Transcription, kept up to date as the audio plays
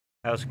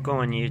How's it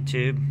going,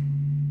 YouTube?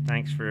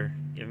 Thanks for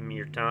giving me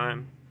your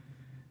time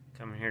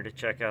coming here to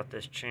check out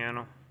this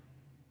channel.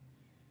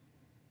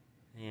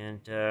 And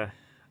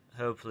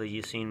hopefully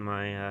you've seen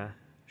my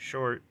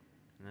short,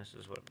 and this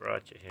is what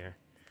brought you here.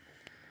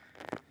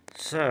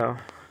 So,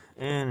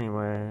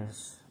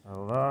 anyways, a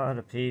lot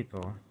of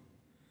people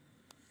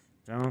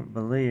don't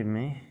believe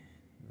me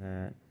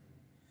that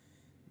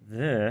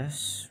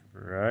this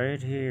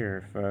right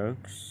here,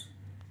 folks,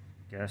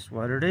 guess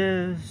what it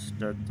is?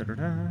 Da, da, da,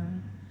 da.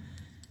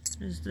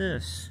 Is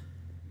this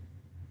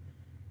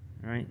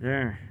right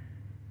there?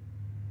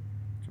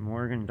 It's a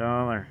Morgan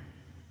dollar.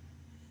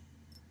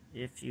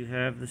 If you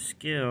have the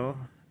skill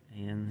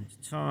and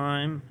the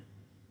time,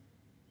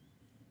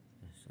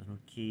 this little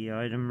key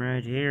item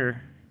right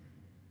here,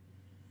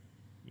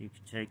 you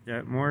could take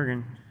that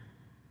Morgan,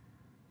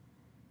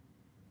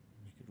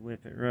 you could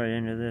whip it right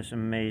into this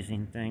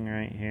amazing thing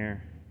right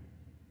here.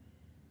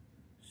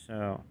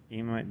 So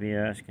you might be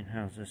asking,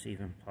 how's this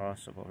even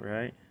possible,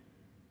 right?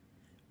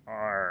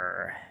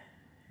 rRrRr.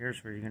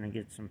 Here's where you're going to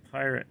get some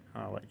pirate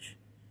knowledge.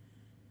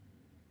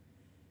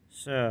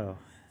 So,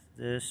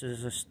 this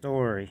is a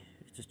story.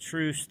 It's a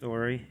true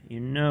story. You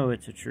know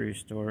it's a true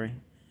story.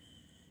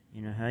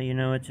 You know how you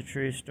know it's a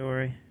true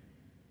story?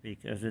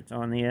 Because it's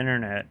on the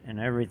internet, and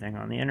everything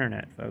on the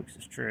internet, folks,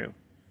 is true.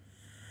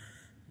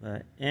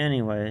 But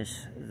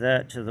anyways,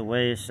 that to the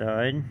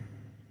wayside.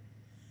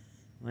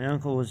 My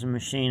uncle was a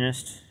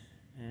machinist,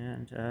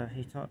 and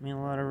he taught me a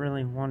lot of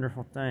really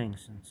wonderful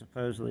things, and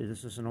supposedly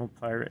this is an old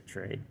pirate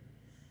trade.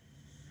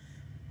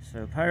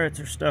 So pirates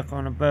are stuck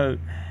on a boat.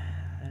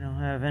 They don't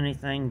have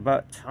anything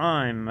but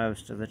time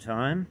most of the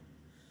time.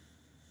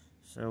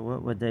 So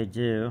what would they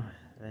do?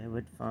 They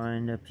would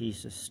find a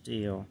piece of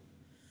steel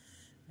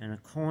and a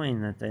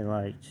coin that they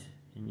liked.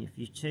 And if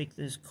you take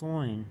this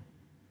coin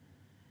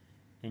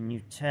and you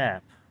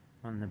tap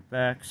on the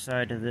back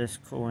side of this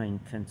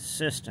coin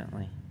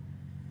consistently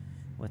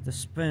with a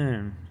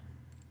spoon,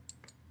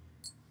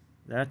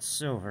 that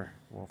silver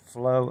will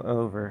flow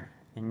over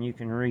and you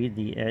can read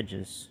the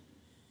edges.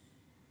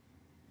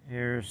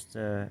 Here's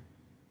the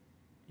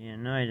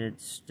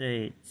United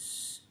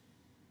States.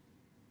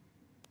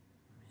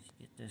 Let's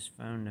get this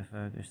phone to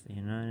focus. The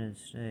United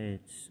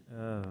States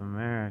of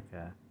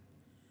America.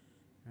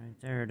 Right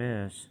there it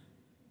is.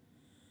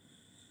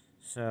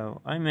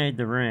 So I made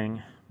the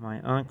ring.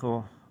 My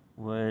uncle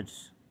would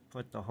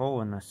put the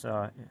hole in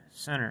the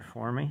center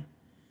for me.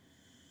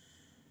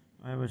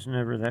 I was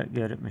never that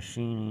good at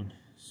machining,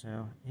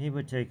 so he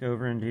would take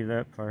over and do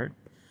that part.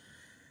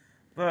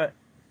 But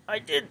I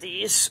did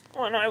these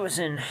when I was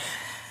in, I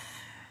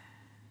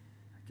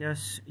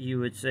guess you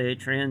would say,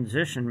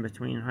 transition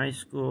between high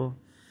school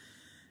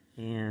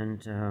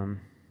and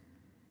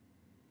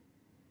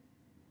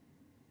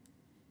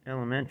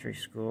elementary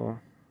school.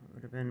 It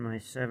would have been my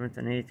 7th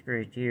and 8th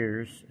grade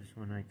years is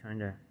when I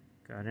kind of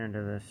got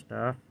into this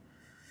stuff.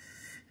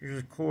 Here's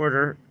a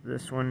quarter.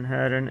 This one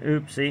had an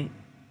oopsie.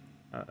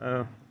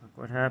 Uh-oh, look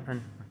what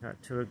happened. I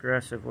got too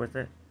aggressive with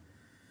it.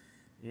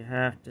 You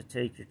have to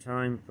take your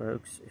time,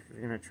 folks. If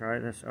you're going to try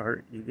this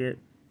art, you get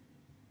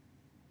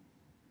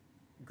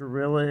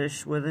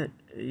gorilla-ish with it,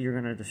 you're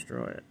going to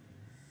destroy it.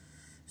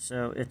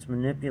 So it's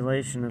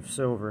manipulation of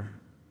silver.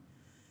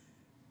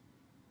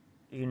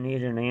 You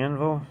need an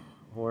anvil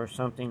or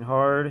something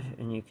hard,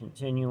 and you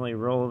continually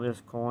roll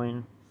this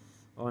coin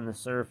on the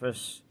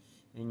surface,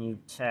 and you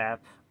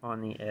tap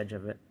on the edge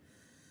of it.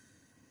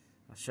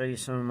 I'll show you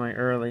some of my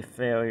early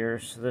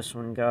failures. This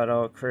one got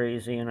all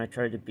crazy and I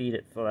tried to beat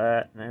it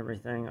flat and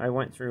everything. I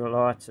went through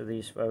lots of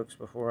these, folks,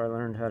 before I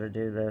learned how to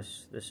do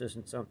this. This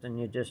isn't something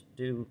you just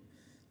do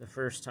the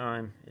first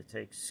time. It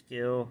takes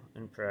skill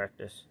and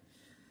practice.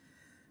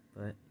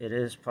 But it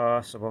is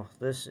possible.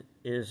 This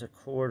is a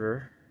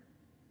quarter.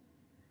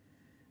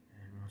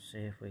 And we'll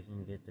see if we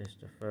can get this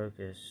to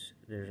focus.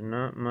 There's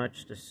not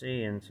much to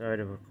see inside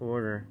of a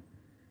quarter.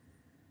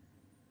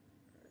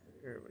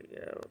 Here we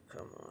go.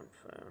 Come on,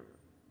 phone.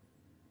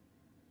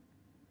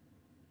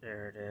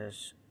 There it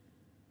is.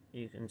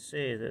 You can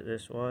see that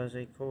this was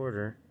a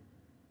quarter.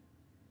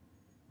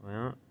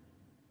 Well,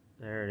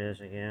 there it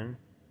is again.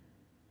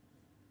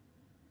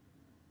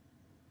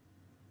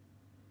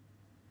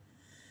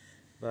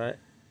 But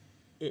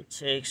it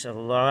takes a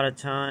lot of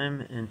time,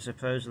 and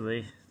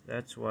supposedly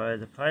that's why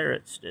the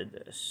pirates did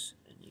this.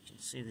 And you can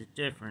see the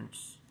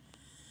difference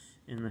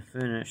in the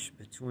finish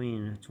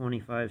between a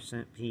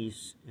 25-cent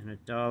piece and a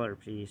 $1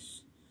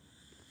 piece.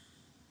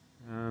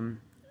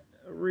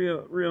 A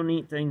real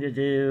neat thing to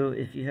do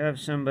if you have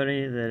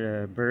somebody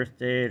that a birth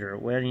date or a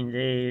wedding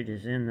date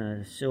is in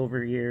the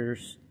silver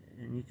years,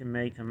 and you can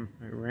make them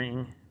a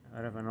ring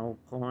out of an old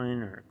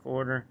coin or a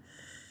quarter.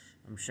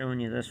 I'm showing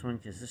you this one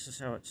because this is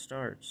how it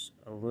starts,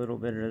 a little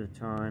bit at a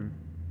time.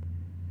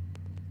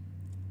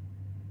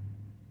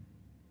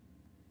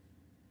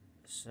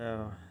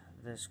 So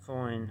this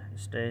coin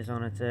stays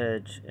on its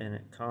edge and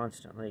it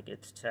constantly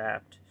gets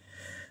tapped.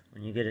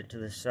 When you get it to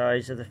the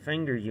size of the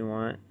finger you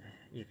want,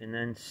 you can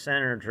then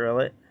center drill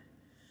it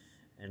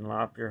and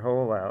lop your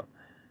hole out.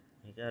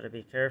 You got to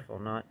be careful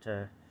not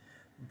to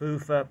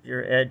boof up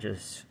your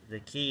edges. The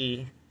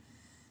key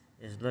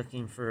is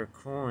looking for a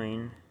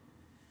coin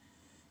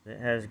that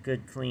has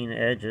good clean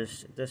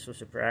edges. This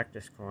was a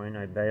practice coin.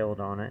 I bailed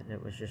on it.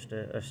 It was just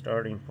a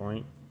starting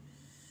point.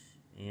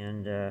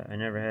 And I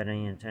never had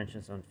any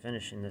intentions on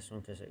finishing this one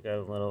because it got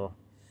a little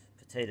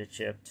potato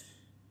chipped.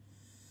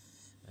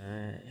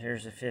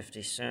 Here's a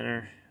 50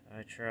 center.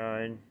 I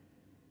tried.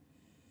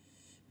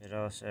 It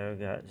also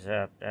got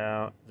zapped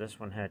out. This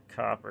one had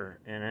copper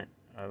in it.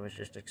 I was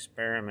just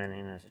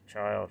experimenting as a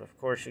child. Of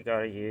course you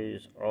gotta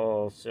use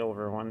all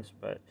silver ones,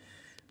 but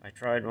I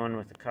tried one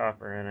with the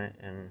copper in it,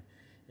 and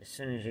as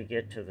soon as you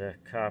get to the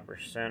copper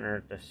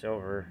center, the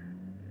silver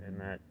and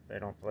that, they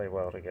don't play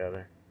well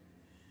together.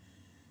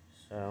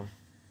 So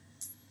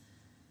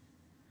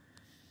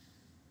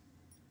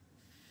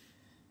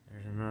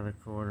there's another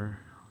quarter.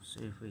 We'll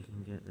see if we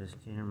can get this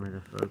camera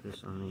to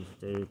focus on these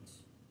dates.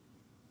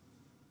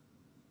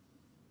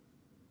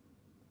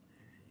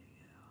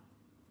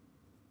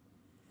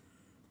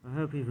 I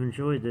hope you've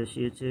enjoyed this,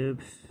 YouTube,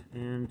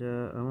 and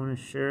I want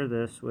to share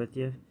this with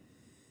you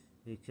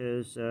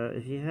because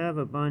if you have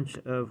a bunch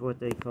of what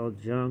they call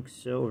junk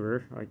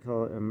silver, I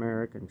call it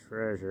American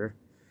treasure,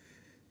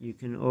 you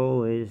can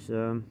always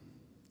do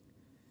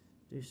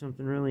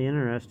something really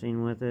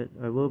interesting with it.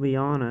 I will be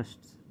honest,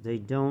 they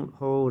don't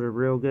hold a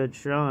real good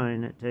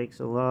shine. It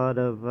takes a lot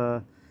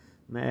of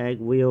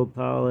mag wheel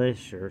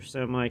polish or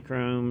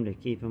semi-chrome to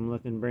keep them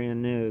looking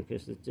brand new,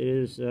 because it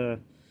is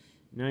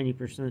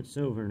 90%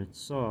 silver and it's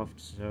soft.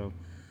 So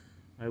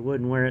I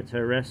wouldn't wear it to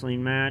a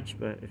wrestling match,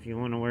 but if you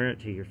want to wear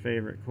it to your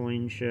favorite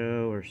coin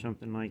show or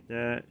something like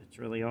that, it's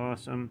really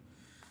awesome.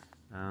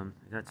 I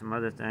got some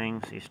other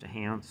things. I used to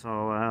hand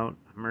saw out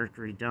a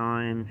mercury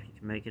dime. You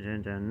can make it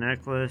into a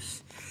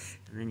necklace,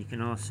 and then you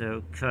can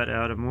also cut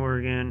out a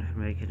Morgan,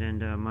 make it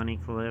into a money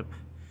clip.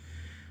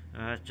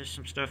 Just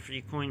some stuff for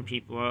you coin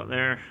people out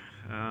there.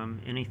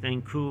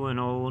 Anything cool and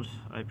old,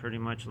 I pretty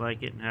much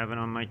like it and have it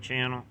on my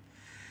channel.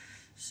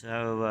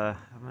 So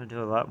I'm going to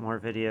do a lot more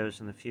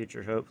videos in the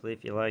future. Hopefully,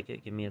 if you like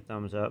it, give me a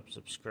thumbs up,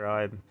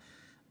 subscribe.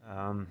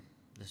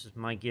 This is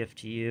my gift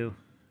to you.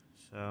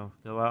 So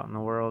go out in the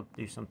world,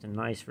 do something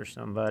nice for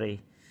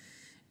somebody,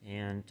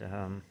 and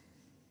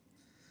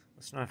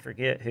let's not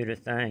forget who to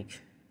thank,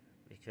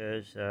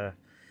 because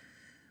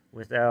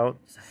without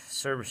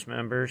service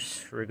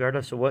members,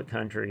 regardless of what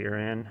country you're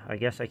in, I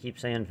guess I keep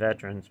saying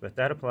veterans, but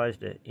that applies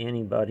to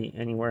anybody,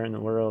 anywhere in the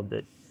world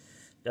that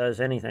does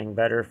anything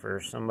better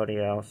for somebody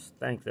else.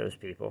 Thank those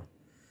people,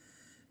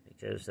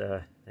 because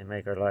they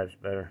make our lives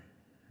better.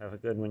 Have a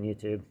good one,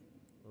 YouTube.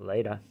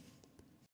 Later.